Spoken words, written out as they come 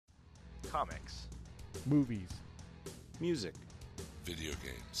Comics. Movies. Music. Video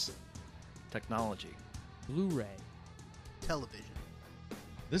games. Technology. Blu-ray. Television.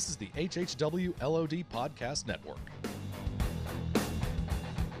 This is the HHW LOD Podcast Network.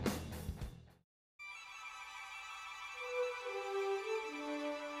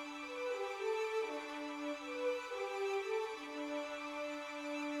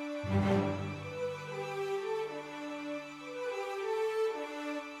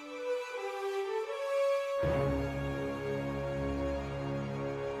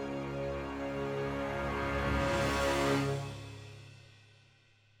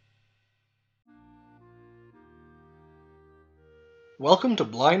 Welcome to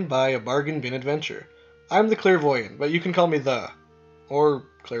Blind Buy, a Bargain Bin Adventure. I'm the Clairvoyant, but you can call me or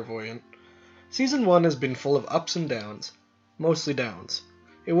Clairvoyant. Season 1 has been full of ups and downs. Mostly downs.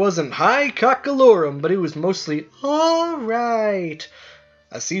 It wasn't high cockalorum, but it was mostly alright.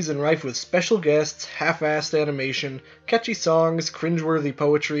 A season rife with special guests, half-assed animation, catchy songs, cringeworthy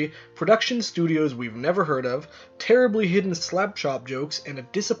poetry, production studios we've never heard of, terribly hidden slapshot jokes, and a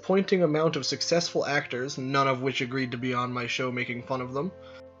disappointing amount of successful actors, none of which agreed to be on my show making fun of them.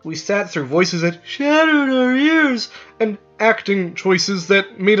 We sat through voices that shattered our ears, and acting choices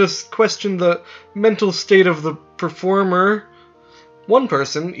that made us question the mental state of the performer. One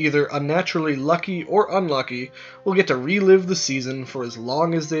person, either unnaturally lucky or unlucky, will get to relive the season for as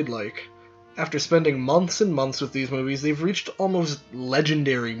long as they'd like. After spending months and months with these movies, they've reached almost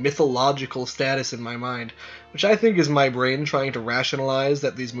legendary, mythological status in my mind, which I think is my brain trying to rationalize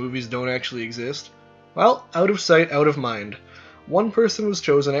that these movies don't actually exist. Well, out of sight, out of mind. One person was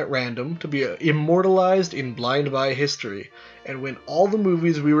chosen at random to be immortalized in Blind Buy history, and win all the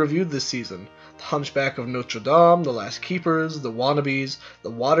movies we reviewed this season. The Hunchback of Notre Dame, The Last Keepers, The Wannabes, The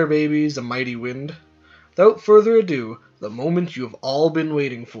Water Babies, A Mighty Wind. Without further ado, the moment you have all been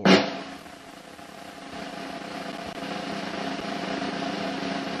waiting for.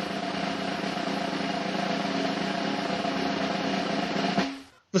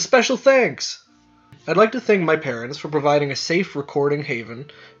 The special thanks! I'd like to thank my parents for providing a safe recording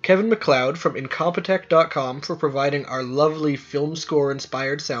haven, Kevin MacLeod from Incompetech.com for providing our lovely film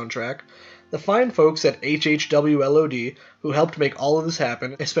score-inspired soundtrack, the fine folks at HHWLOD who helped make all of this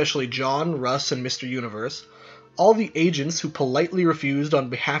happen, especially John, Russ, and Mr. Universe, all the agents who politely refused on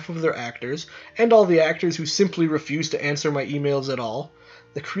behalf of their actors, and all the actors who simply refused to answer my emails at all,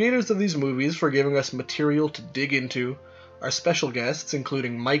 the creators of these movies for giving us material to dig into, our special guests,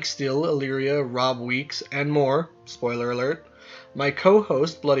 including Mike Still, Illyria, Rob Weeks, and more, spoiler alert, my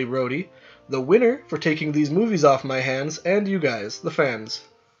co-host, Bloody Brody, the winner for taking these movies off my hands, and you guys, the fans.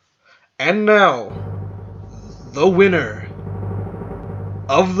 And now, the winner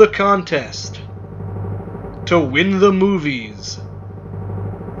of the contest to win the movies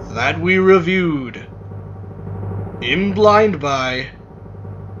that we reviewed in Blind Buy,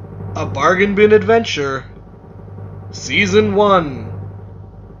 a Bargain Bin Adventure, Season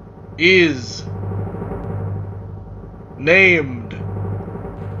 1 is named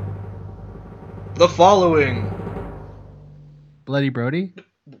the following. Bloody Brody?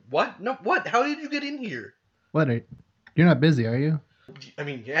 What? No, what? How did you get in here? What? You're not busy, are you? I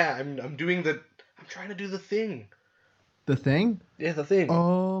mean, yeah, I'm trying to do the thing. The thing? Yeah, the thing.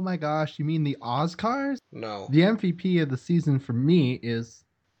 Oh my gosh, you mean the Oscars? No. The MVP of the season for me is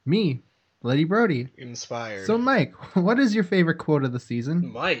me, Bloody Brody. Inspired. So Mike, what is your favorite quote of the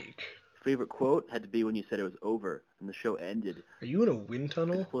season? Mike. Favorite quote had to be when you said it was over and the show ended. Are you in a wind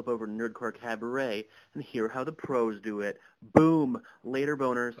tunnel? Flip over to Nerdcore Cabaret and hear how the pros do it. Boom! Later,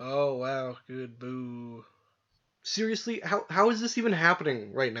 boners. Oh, wow. Good. Boo. Seriously? How is this even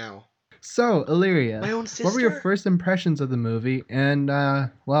happening right now? So, Illyria, My own sister? what were your first impressions of the movie, and,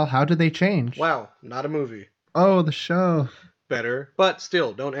 well, how did they change? Wow, not a movie. Oh, the show. Better, but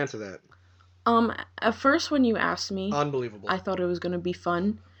still, don't answer that. At first when you asked me, Unbelievable. I thought it was going to be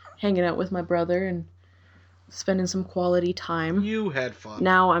fun, hanging out with my brother and spending some quality time. You had fun.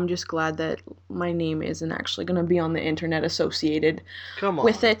 Now I'm just glad that my name isn't actually going to be on the internet associated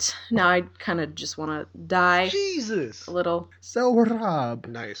with it. Now I kind of just want to die. Jesus! A little. So, Rob.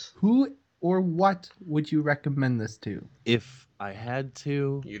 Nice. Who or what would you recommend this to? If I had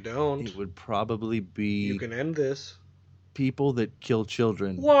to, You don't. it would probably be You can end this. people that kill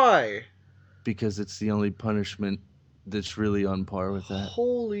children. Why? Because it's the only punishment that's really on par with that.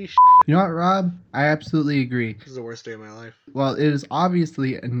 Holy sh**. You know what, Rob? I absolutely agree. This is the worst day of my life. Well, it is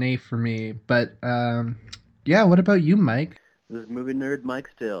obviously a nay for me, but, yeah, what about you, Mike? This is movie nerd Mike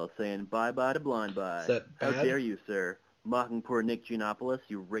Still saying bye-bye to Blind Buy. Is that How bad? dare you, sir? Mocking poor Nick Giannopoulos,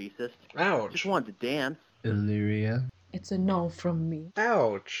 you racist. Ouch. Just wanted to dance. Illyria. It's a no from me.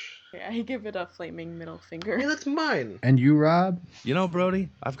 Ouch. I give it a flaming middle finger. Hey, that's mine. And you, Rob? You know, Brody,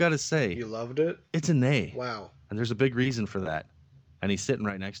 I've got to say, You loved it? it's a nay. Wow. And there's a big reason for that. And he's sitting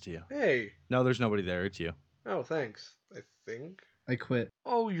right next to you. Hey. No, there's nobody there. It's you. Oh, thanks. I think. I quit.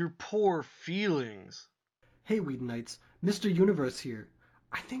 Oh, your poor feelings. Hey, Whedonites. Mr. Universe here.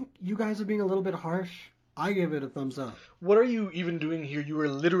 I think you guys are being a little bit harsh. I give it a thumbs up. What are you even doing here? You are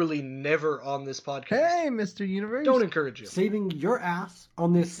literally never on this podcast. Hey, Mr. Universe. Don't encourage him. Saving your ass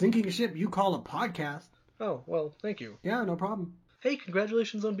on this sinking ship you call a podcast. Oh, well, thank you. Yeah, no problem. Hey,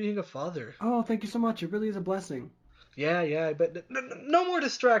 congratulations on being a father. Oh, thank you so much. It really is a blessing. Yeah, I bet. No more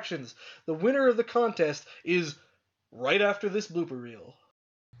distractions. The winner of the contest is right after this blooper reel.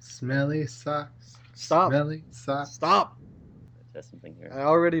 Smelly socks. Stop. Smelly socks. Stop. That's something here. I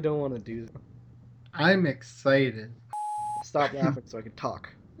already don't want to do that. I'm excited. Stop laughing so I can talk.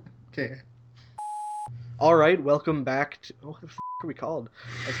 Okay. All right, welcome back to. What the f are we called?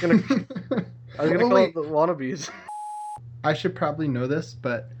 I was gonna call wait. it the Wannabes. I should probably know this,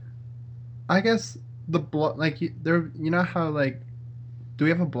 but I guess the blog, like, you know how, like, do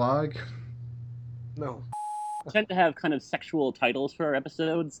we have a blog? No. We tend to have kind of sexual titles for our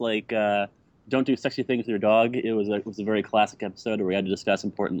episodes, like "Don't Do Sexy Things with Your Dog." It was a very classic episode where we had to discuss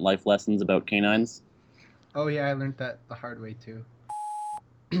important life lessons about canines. Oh yeah, I learned that the hard way too.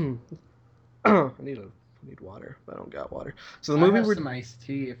 I need water, but I don't got water. So the I movie have we're some iced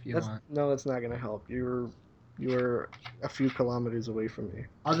tea if you want. No, that's not gonna help. You're a few kilometers away from me.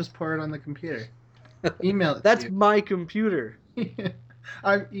 I'll just pour it on the computer. Email it. That's to my computer. you.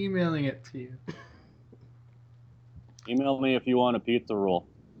 I'm emailing it to you. Email me if you want a pizza roll.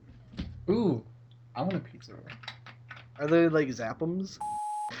 Ooh, I want a pizza roll. Are they like Zappums?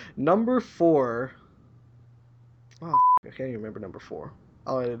 Number 4. Oh, I can't even remember number 4.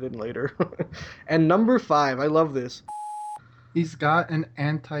 I'll edit it in later. And number 5. I love this. He's got an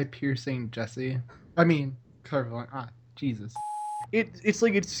anti-piercing Jesse. I mean, clairvoyant. Jesus. It's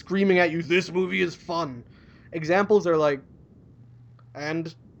like it's screaming at you, this movie is fun. Examples are like,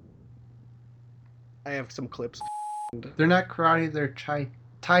 and I have some clips. They're not karate, they're Tai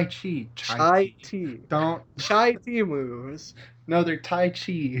Chi. Chai tea. Don't. Chai tea moves. No, they're Tai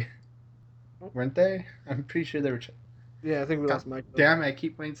Chi. Weren't they? I'm pretty sure they were. Yeah, I think we lost Mike. Damn it, I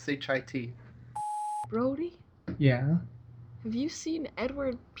keep wanting to say Chai Tea. Brody, Yeah? have you seen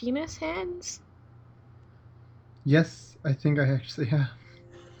Edward Penis Hands? Yes, I think I actually have.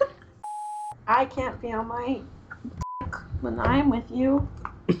 I can't feel my when I'm with you.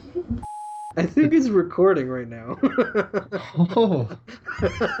 I think it's recording right now. Oh.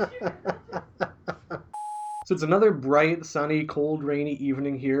 So it's another bright, sunny, cold, rainy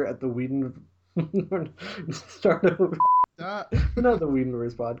evening here at the Whedon... Start over. Stop. Not the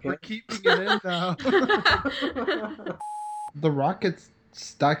Whedonverse podcast. We're keeping it in now. The Rock gets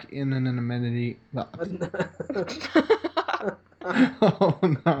stuck in an amenity. Oh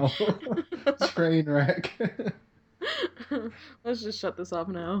no. Train wreck. Let's just shut this off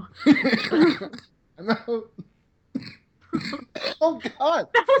now. No. Oh god.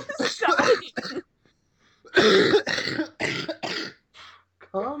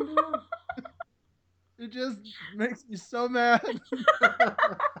 Calm down. It just makes me so mad.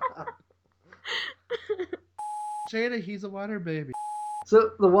 Jada, he's a water baby.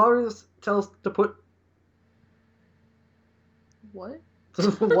 So the walrus tells to put... What?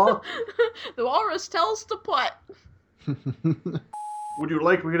 the The walrus tells to put. Would you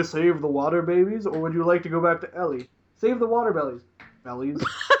like me to save the water babies, or would you like to go back to Ellie? Save the water bellies. Bellies.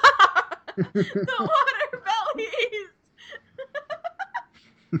 The water bellies.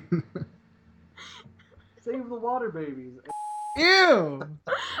 Save the water babies. Ew!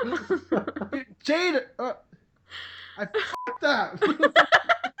 Jada! I fucked up!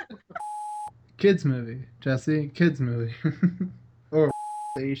 Kids movie, Jesse. Kids movie. Or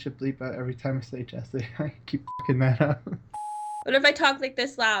you should bleep out every time I say Jesse. I keep fucking that up. What if I talk like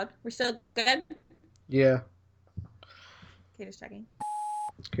this loud? We're still good? Yeah. Okay, just checking.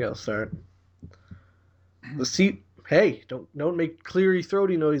 Okay, I'll start. The seat. Hey, don't make cleary,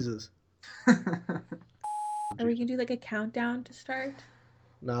 throaty noises. Or we can do like a countdown to start.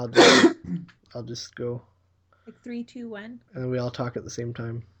 No, I'll just go. Like 3, 2, 1. And then we all talk at the same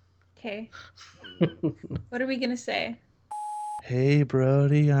time. Okay. What are we gonna say? Hey,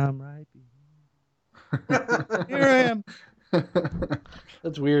 Brody, I'm right behind. Here I am.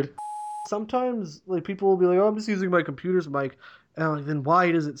 That's weird. Sometimes, like, people will be like, "Oh, I'm just using my computer's mic." And I'm like, then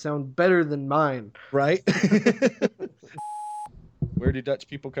why does it sound better than mine? Right? Where do Dutch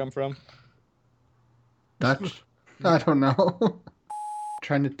people come from? Dutch? I don't know.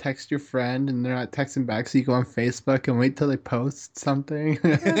 trying to text your friend and they're not texting back, so you go on Facebook and wait till they post something.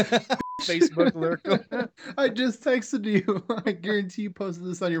 Facebook lurk. I just texted you. I guarantee you posted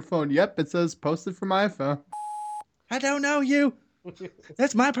this on your phone. Yep, it says posted from my iPhone. I don't know you.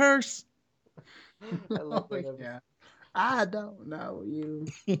 That's my purse. I love that. Yeah. I don't know you.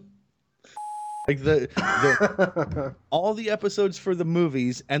 Like all the episodes for the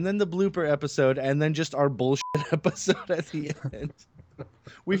movies, and then the blooper episode, and then just our bullshit episode at the end.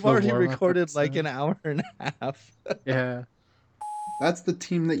 We've already recorded like an hour and a half. Yeah. That's the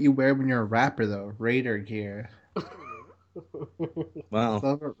team that you wear when you're a rapper, though. Raider gear. Wow. I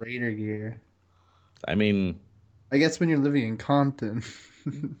love Raider gear. I mean, I guess when you're living in Compton.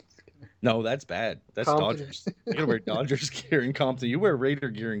 No, that's bad. That's Compton. Dodgers. You gotta wear Dodgers gear in Compton. You wear Raider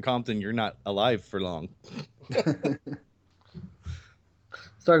gear in Compton, you're not alive for long.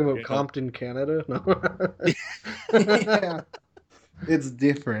 Talking about Compton, Canada? No. Yeah. It's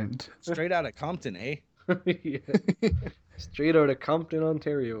different. Straight out of Compton, eh? Yeah. Straight out of Compton,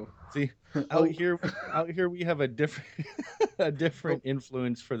 Ontario. See, out here we have a different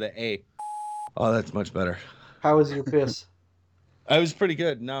influence for the A. Oh, that's much better. How was your piss? I was pretty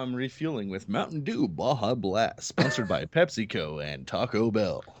good. Now I'm refueling with Mountain Dew Baja Blast, sponsored by PepsiCo and Taco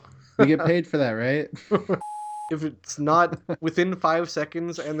Bell. We get paid for that, right? If it's not within 5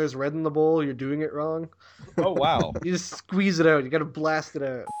 seconds and there's red in the bowl, you're doing it wrong. Oh, wow. You just squeeze it out. You gotta blast it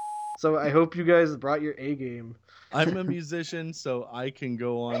out. So I hope you guys brought your A game. I'm a musician, so I can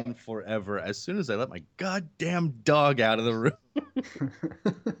go on forever as soon as I let my goddamn dog out of the room.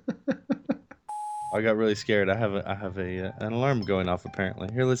 I got really scared. I have an alarm going off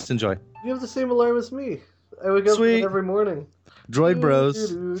apparently. Here, let's enjoy. You have the same alarm as me. I wake up Sweet. every morning. Droid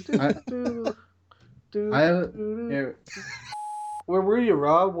Bros. Where were you,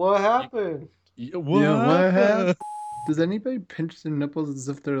 Rob? What happened? What happened? Does anybody pinch their nipples as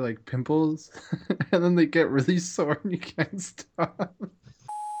if they're like pimples? And then they get really sore and you can't stop?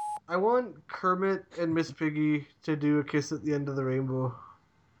 I want Kermit and Miss Piggy to do a kiss at the end of the rainbow.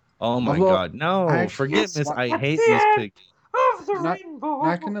 Oh my Well, God. No, I forget Miss. I hate the Miss end Piggy. Of the rainbow.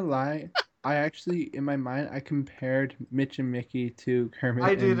 Not gonna lie, I actually, in my mind, I compared Mitch and Mickey to Kermit.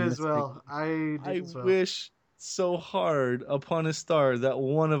 I did and as Miss well. Piggy. I wish so hard upon a star that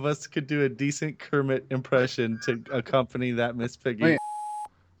one of us could do a decent Kermit impression to accompany that Miss Piggy. Wait.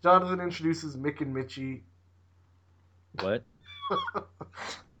 Jonathan introduces Mick and Mitchie. What?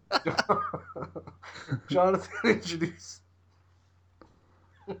 Jonathan introduces.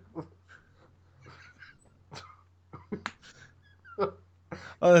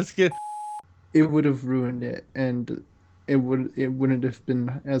 Oh, that's good. It would have ruined it, and it wouldn't have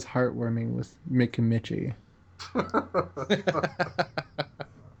been as heartwarming with Mick and Mitchie.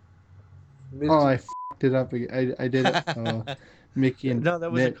 Oh, I f***ed it up again. I did it. Oh, Mickey and No,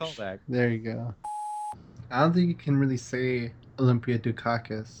 that was Mitch. a callback. There you go. I don't think you can really say Olympia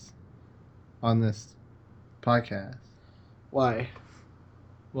Dukakis on this podcast. Why?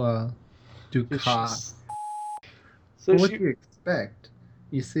 Well, Dukakis. So What do you expect?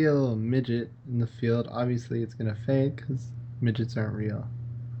 You see a little midget in the field, obviously it's gonna fade because midgets aren't real.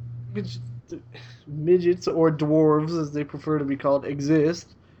 Midgets or dwarves, as they prefer to be called,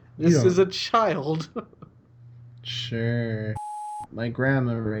 exist. This Yeah. is a child. Sure. My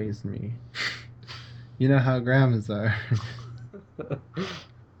grandma raised me. You know how grandmas are.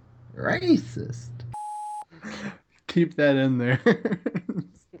 Racist. Keep that in there.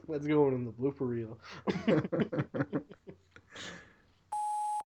 Let's go in the blooper reel.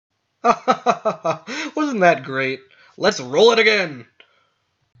 Wasn't that great? Let's roll it again.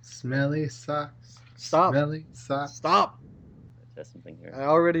 Smelly socks. Stop. Smelly socks. Stop. Test something here. I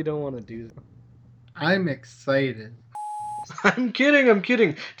already don't want to do that. I'm excited. I'm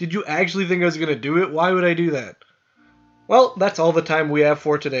kidding. Did you actually think I was going to do it? Why would I do that? Well, that's all the time we have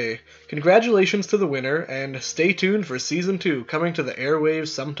for today. Congratulations to the winner, and stay tuned for Season 2, coming to the airwaves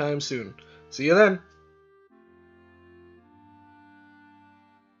sometime soon. See you then.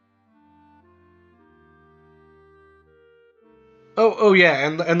 Oh yeah,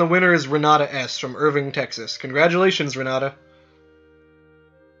 and the winner is Renata S. from Irving, Texas. Congratulations, Renata.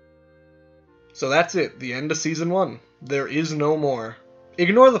 So that's it, the end of Season 1. There is no more.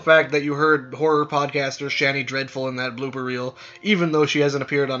 Ignore the fact that you heard horror podcaster Shani Dreadful in that blooper reel, even though she hasn't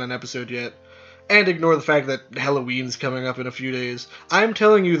appeared on an episode yet. And ignore the fact that Halloween's coming up in a few days. I'm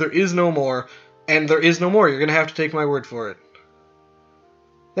telling you there is no more, and there is no more. You're gonna have to take my word for it.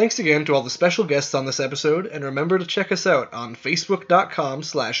 Thanks again to all the special guests on this episode, and remember to check us out on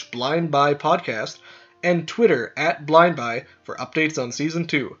Facebook.com/BlindBuyPodcast and Twitter @BlindBuy for updates on Season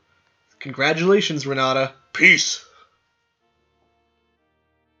 2. Congratulations, Renata. Peace!